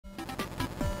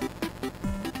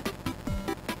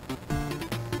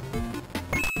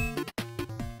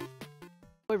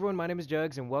Hello everyone, my name is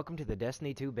Jugs, and welcome to the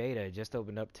Destiny 2 beta. It just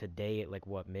opened up today at like,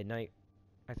 what, midnight?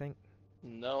 I think?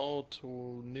 No,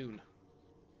 to noon.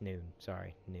 Noon,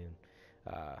 sorry, noon.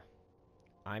 Uh,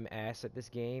 I'm ass at this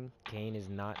game, Kane is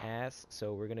not ass,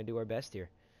 so we're gonna do our best here.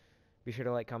 Be sure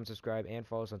to like, comment, subscribe, and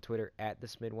follow us on Twitter at the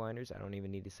Smidwinders. I don't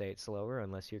even need to say it slower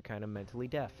unless you're kind of mentally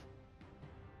deaf.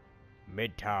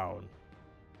 Midtown.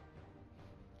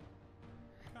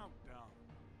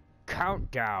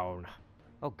 Countdown!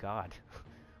 Oh god.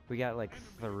 We got like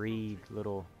 3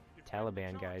 little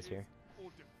Taliban guys here.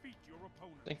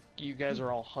 I think you guys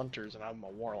are all hunters and I'm a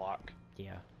warlock.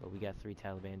 Yeah, but we got 3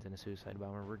 Talibans and a suicide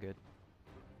bomber. We're good.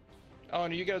 Oh,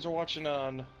 and you guys are watching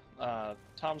on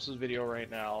Thomas's video right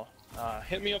now.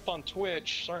 Hit me up on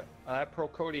Twitch at Pro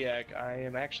Kodiak. I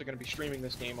am actually going to be streaming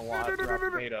this game a lot throughout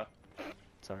the beta.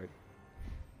 Sorry.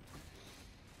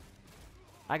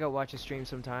 I go watch his streams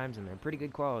sometimes, and they're pretty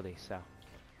good quality, so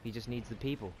he just needs the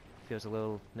people. Feels a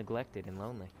little neglected and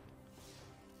lonely.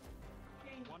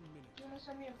 Hey, do you want to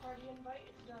send me a party invite?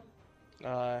 It's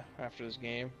done. After this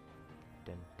game.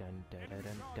 Dun dun dun dun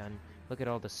dun dun. Look at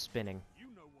all the spinning.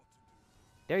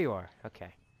 There you are.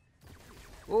 Okay.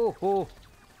 Oh, oh.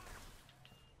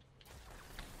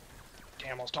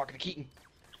 Damn, I was talking to Keaton.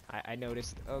 I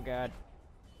noticed. Oh god.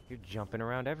 You're jumping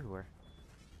around everywhere.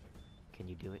 Can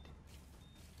you do it?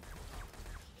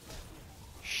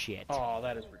 Shit. Oh,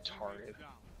 that is retarded.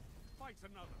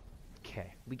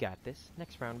 Okay, we got this.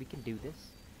 Next round we can do this.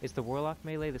 Is the Warlock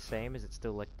melee the same? Is it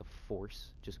still like the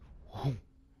Force? Just whoom.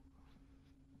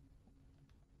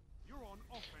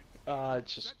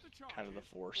 It's just kind of the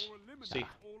Force. See?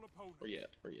 Where yet?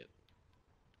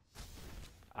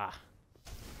 Ah.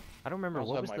 I don't remember,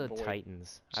 Also what was my the boy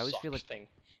Titans? I always feel like... thing.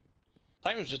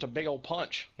 Titan's just a big old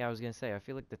punch. Yeah, I was gonna say, I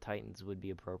feel like the Titans would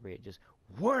be appropriate. Just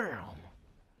wham!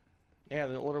 Yeah,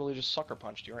 they literally just sucker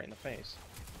punched you right in the face.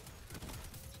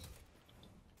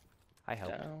 I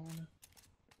helped. Down.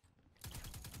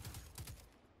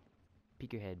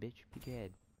 Peek your head, bitch. Peek your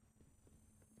head.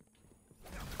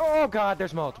 Oh god,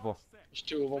 there's multiple. There's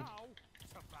 2 of them.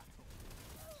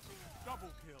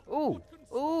 Ooh!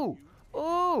 Ooh!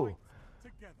 Ooh!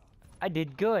 I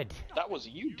did good. That was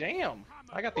you, damn.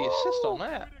 I got the assist on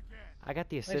that. I got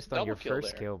the Nice assist on your double kill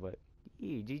first there. kill, but...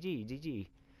 GG, GG.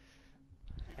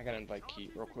 I gotta invite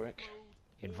Keat real quick.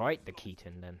 Invite the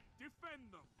Keaton, then.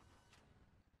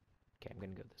 Okay, I'm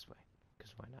gonna go this way.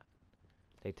 Because why not?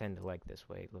 They tend to like this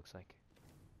way, it looks like.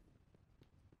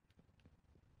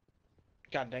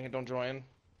 God dang it, don't join.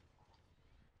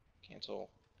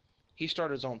 Cancel. He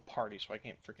started his own party, so I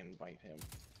can't freaking invite him.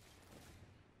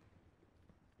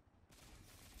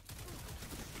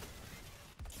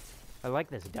 I like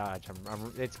this dodge.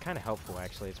 It's kind of helpful,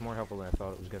 actually. It's more helpful than I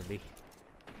thought it was gonna be.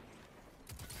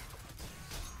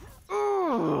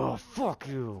 Oh, fuck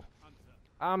you!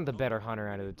 I'm the better hunter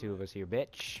out of the 2 of us here,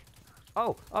 bitch.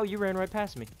 Oh, you ran right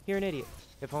past me. You're an idiot.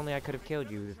 If only I could have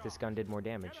killed you if this gun did more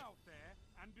damage.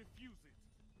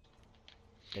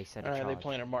 They said a charge. Alright, they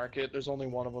plan a market. There's only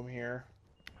one of them here.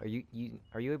 Are you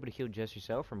able to heal just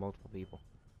yourself or multiple people?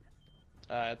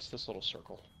 It's this little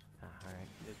circle. Alright.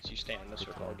 It's you stand in this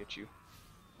circle, I'll get you.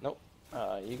 Nope.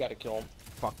 You gotta kill him.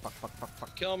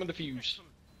 Fuck. Kill him and defuse.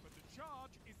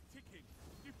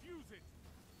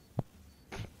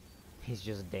 He's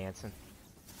just dancing.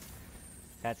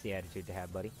 That's the attitude to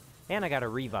have, buddy. And I got a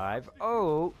revive.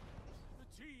 Oh!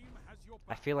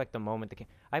 I feel like the moment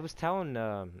I was telling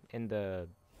the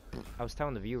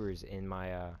viewers in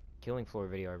my killing floor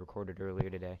video I recorded earlier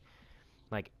today,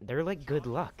 like, they're like good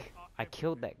luck. I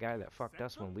killed that guy that fucked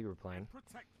us when we were playing,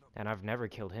 and I've never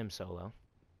killed him solo.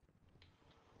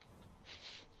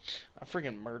 I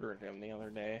freaking murdered him the other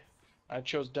day. I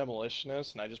chose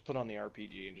Demolitionist, and I just put on the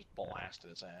RPG and just blasted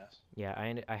his ass. Yeah,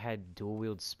 I had dual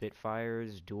wield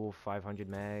Spitfires, dual 500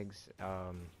 mags,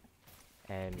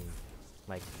 and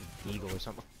like Deagle or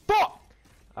something. Fuck!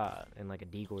 And like a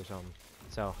Deagle or something.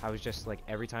 So I was just like,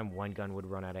 every time one gun would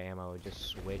run out of ammo, I would just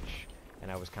switch, and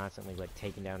I was constantly like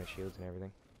taking down his shields and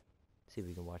everything. See if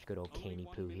we can watch good old Caney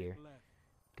Poo here.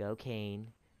 Go Kane,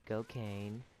 go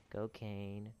Kane, go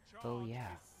Kane. Oh yeah.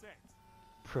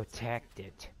 Protect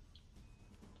it.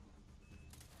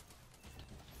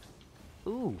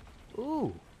 Ooh,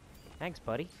 ooh. Thanks,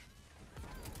 buddy.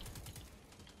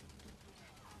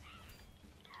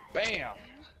 BAM!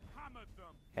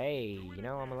 Hey, you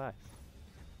know, I'm alive.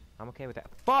 I'm okay with that.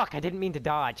 Fuck! I didn't mean to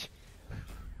dodge!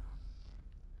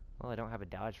 Well, I don't have a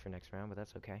dodge for next round, but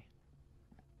that's okay.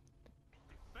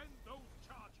 Defend those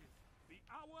charges. The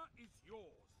hour is yours.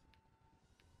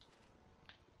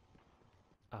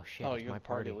 Oh shit, Oh, it's you're my the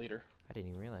party party leader. I didn't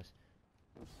even realize.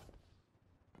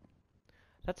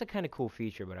 That's a kind of cool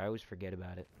feature, but I always forget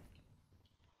about it.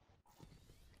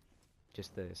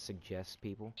 Just to suggest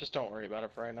people. Just don't worry about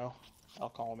it for right now. I'll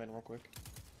call him in real quick.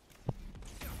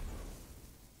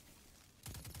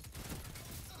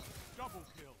 Double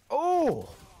kill. Oh!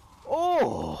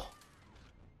 Oh!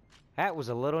 That was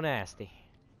a little nasty.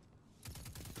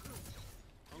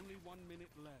 Only 1 minute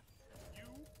left. You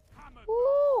hammered.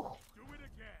 Woo! Do it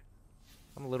again.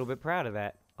 I'm a little bit proud of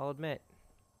that, I'll admit.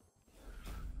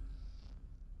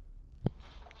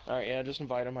 Alright, yeah, just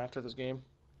invite him after this game.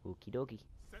 Okie dokie.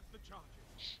 Set the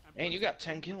charges. And you got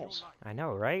 10 kills. I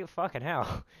know, right? Fucking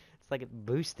hell. It's like it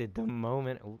boosted the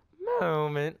moment.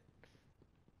 Moment.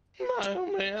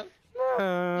 No, man.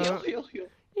 No.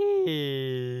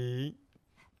 Heal.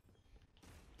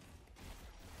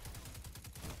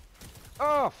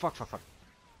 Oh, fuck. Charge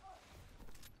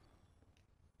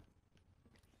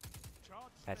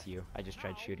That's you. I just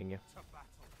tried shooting you. to battle.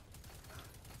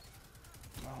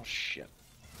 Oh, shit.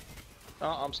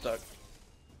 Oh, I'm stuck.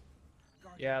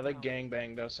 Yeah, they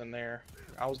gangbanged us in there.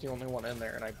 I was the only one in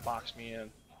there, and I boxed me in.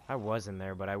 I was in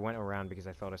there, but I went around because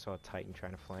I thought I saw a Titan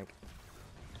trying to flank.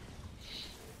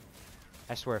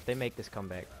 I swear, if they make this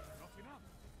comeback. Not enough.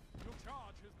 Your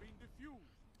charge has been diffused.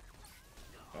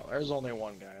 Well, there's only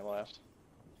one guy left.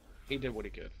 He did what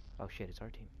he could. Oh shit, it's our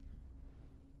team.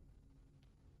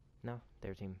 No,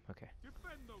 their team. Okay.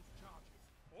 Defend those charges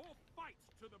or fight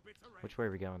to the bitter end. Which way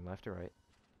are we going? Left or right?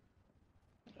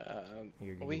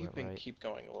 You're gonna We go can right. keep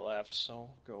going left, so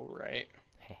go right.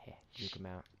 Heh, juke him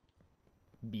out.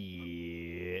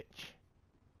 Bitch.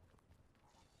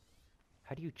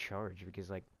 How do you charge? Because,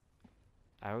 like,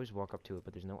 I always walk up to it,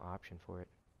 but there's no option for it.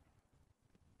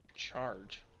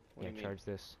 Charge. What Yeah, do you charge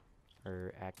this.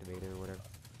 Or activate it or whatever.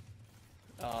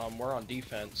 mean? We're on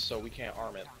defense, so we can't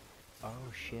arm it. Oh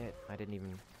shit, I didn't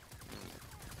even...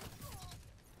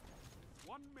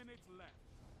 1 minute left.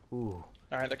 Ooh.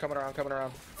 Alright, they're coming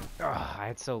around. Ugh, I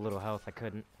had so little health, I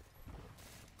couldn't.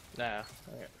 Nah,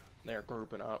 they're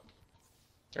grouping up.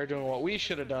 They're doing what we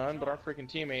should have done, but our freaking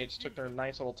teammates took their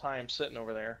nice little time sitting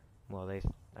over there. Well,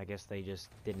 I guess they just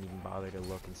didn't even bother to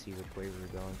look and see which way we were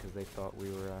going, because they thought we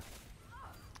were,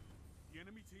 The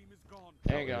enemy team is gone.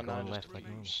 There you we go, were going now left just like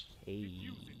normal. Hey,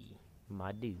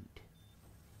 my dude.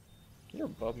 You're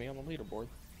above me on the leaderboard.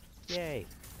 Yay.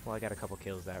 Well, I got a couple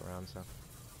kills that round, so...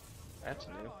 That's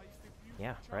new. Allies defuse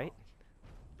Yeah, the right?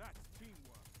 charge. That's teamwork.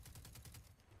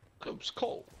 Coops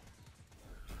Cole.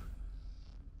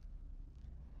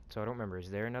 So I don't remember, is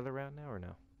there another round now or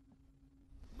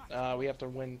no? We have to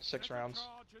win 6 Set the rounds. charge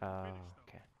and Oh, finish them.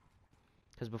 okay.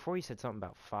 Because before you said something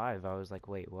about 5, I was like,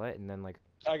 wait, what? And then, like,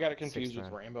 I got it confused with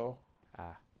round. Rainbow.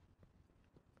 ah.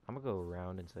 I'm gonna go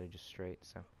around instead of just straight,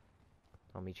 so...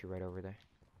 I'll meet you right over there.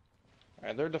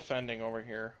 Alright, they're defending over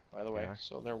here, by the way, They are?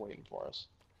 so they're waiting for us.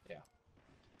 Yeah.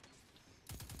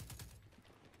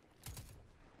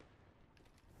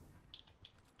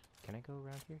 Can I go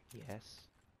around here? Yes.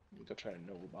 Let me go try to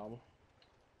Nova Bomb.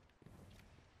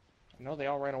 I know they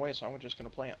all ran away, so I'm just gonna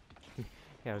plant.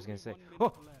 Yeah, I was gonna say... 1 minute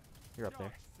Oh! left. You're up there.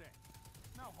 Charge set.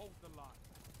 Now hold the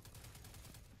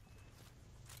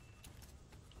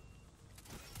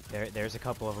line. There's a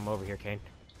couple of them over here, Kane.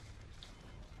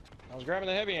 I was grabbing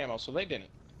the heavy ammo, so they didn't.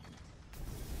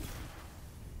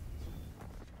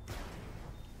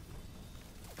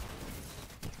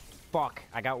 Fuck!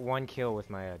 I got 1 kill with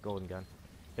my golden gun.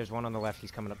 There's one on the left,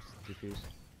 he's coming up to defuse.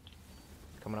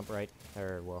 Coming up right.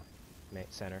 Or, well,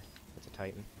 center. It's a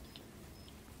Titan.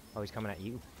 Oh, he's coming at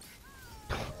you.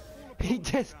 He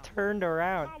just turned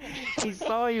around. He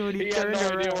saw you and he He had turned no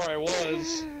around. idea where I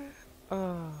was.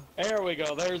 Oh. There we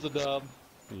go, there's the dub.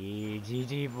 Yeah,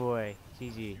 GG boy.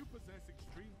 GG. You possess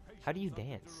extreme How do you patience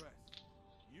under dance? duress.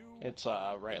 You It's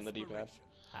right in the D-pad. inspiration.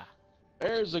 Ah.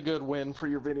 There's a good win for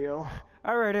your video.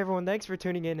 Alright everyone, thanks for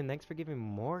tuning in and thanks for giving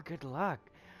more good luck.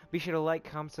 Be sure to like,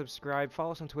 comment, subscribe,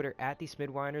 follow us on Twitter at the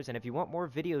Smidwinders, and if you want more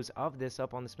videos of this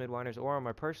up on the Smidwinders or on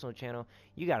my personal channel,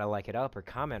 you gotta like it up or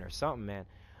comment or something, man.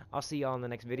 I'll see y'all in the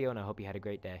next video and I hope you had a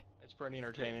great day. It's pretty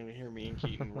entertaining to hear me and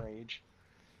Keaton rage.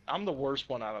 I'm the worst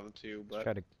one out of the two, Let's but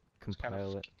try to kinda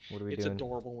compile it. What are we it's doing?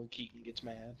 adorable when Keaton gets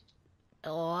mad.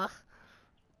 Oh.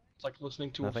 It's like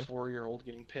listening to Nothing. a 4-year-old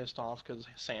getting pissed off because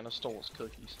Santa stole his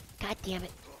cookies. God damn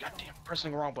it. Goddamn,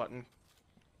 pressing the wrong button.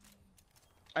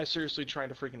 I seriously tried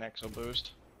to freaking exo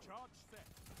boost. Charge set.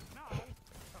 Now to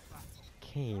battle.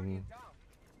 Kane.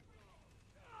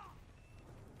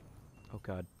 Oh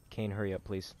god. Kane, hurry up,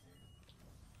 please.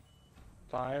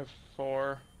 5,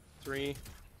 4, 3,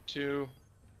 2,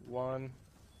 1.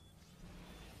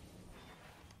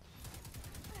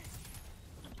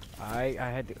 I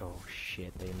had to... Oh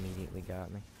shit, they immediately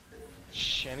got me.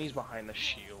 Shenny's behind the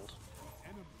shield.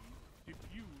 Enemy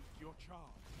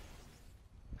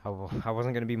charge. I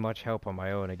wasn't gonna be much help on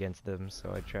my own against them,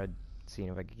 so I tried seeing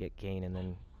if I could get Kane and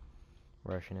then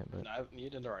rushing it, but No, you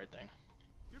did the right thing.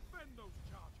 Defend those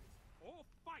charges, or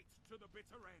fight to the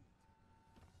bitter end.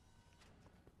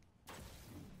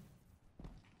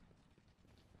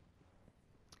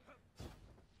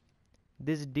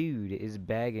 this dude is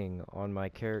bagging on my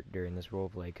character in this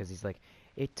roleplay because he's like,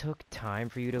 it took time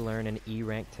for you to learn an E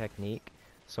rank technique,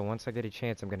 so once I get a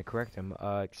chance, I'm gonna correct him.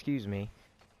 Excuse me.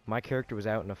 My character was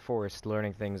out in a forest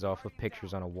learning things off of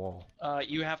pictures on a wall.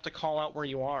 You have to call out where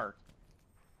you are.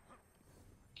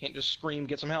 Can't just scream,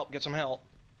 get some help, get some help.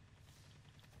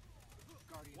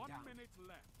 1 minute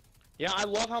left. Yeah, I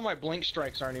love how my blink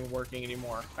strikes aren't even working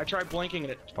anymore. I try blinking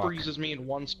and it freezes me in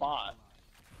one spot.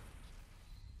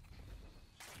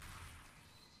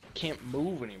 Can't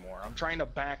move anymore. I'm trying to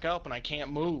back up and I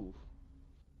can't move.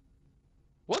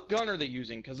 What gun are they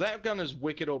using? Because that gun is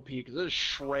wicked OP, because it is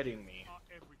shredding me.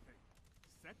 Everything.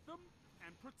 Set them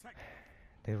and protect them.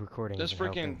 The recording This isn't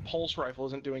freaking helping. pulse rifle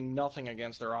isn't doing nothing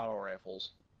against their auto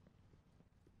rifles.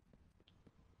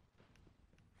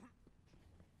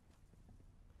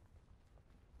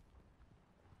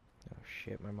 Oh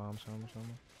shit, my mom's home or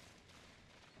something.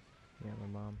 Yeah, my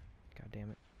mom. God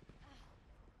damn it.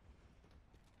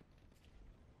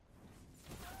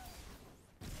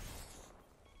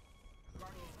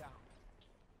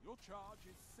 Your charge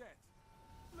is set.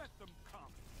 Let them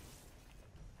come.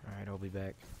 Alright, I'll be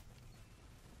back.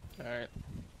 Alright.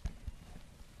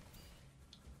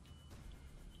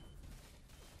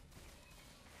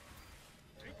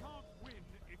 They can't win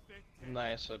if they're dead.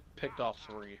 Nice, I picked off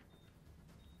 3.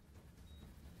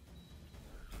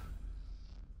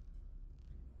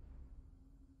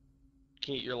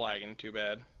 Keith, you're lagging too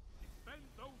bad. Defend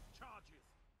those charges.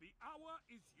 The hour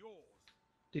is yours.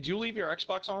 Did you leave your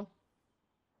Xbox on?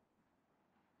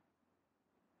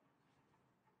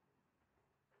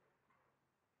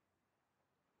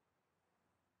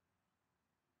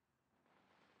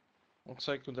 Looks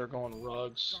like they're going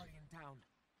rugs.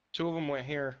 2 of them went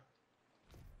here.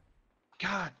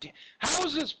 God damn. How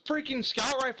is this freaking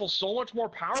scout rifle so much more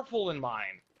powerful than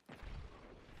mine?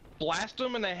 Blast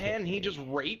him in the head and he just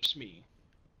rapes me.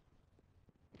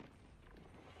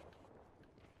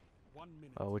 1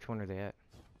 minute. Oh, which one are they at?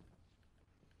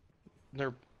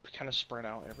 They're kind of spread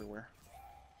out everywhere.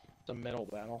 It's a middle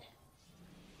battle.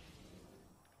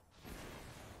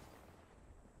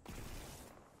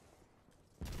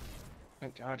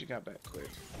 Thank God you got back quick.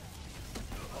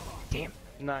 Damn!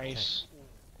 Nice.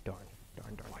 Darn,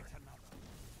 darn, darn, darn.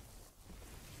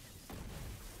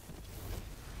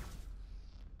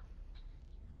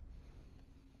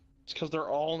 It's because they're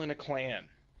all in a clan.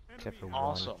 Except for Enemy one.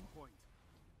 Awesome. point.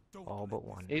 Don't All let but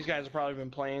one. These guys have probably been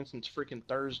playing since freaking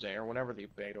Thursday or whenever the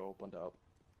beta opened up.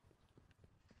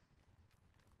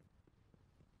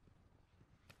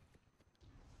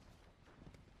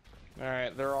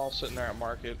 Alright, they're all sitting there at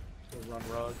market. They run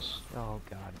rugs. Oh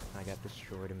god, I got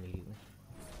destroyed immediately.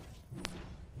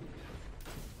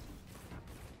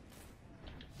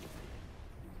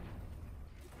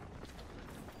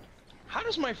 How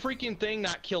does my freaking thing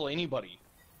not kill anybody?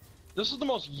 This is the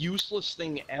most useless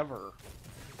thing ever. Only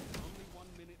 1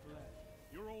 minute left.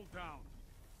 You're all down.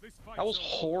 This fight That was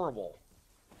horrible.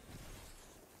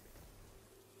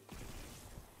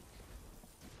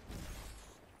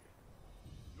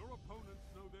 Your opponents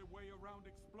know their way around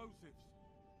explosives.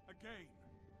 Again.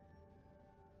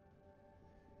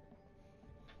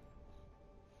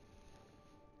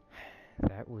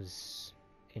 That was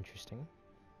interesting.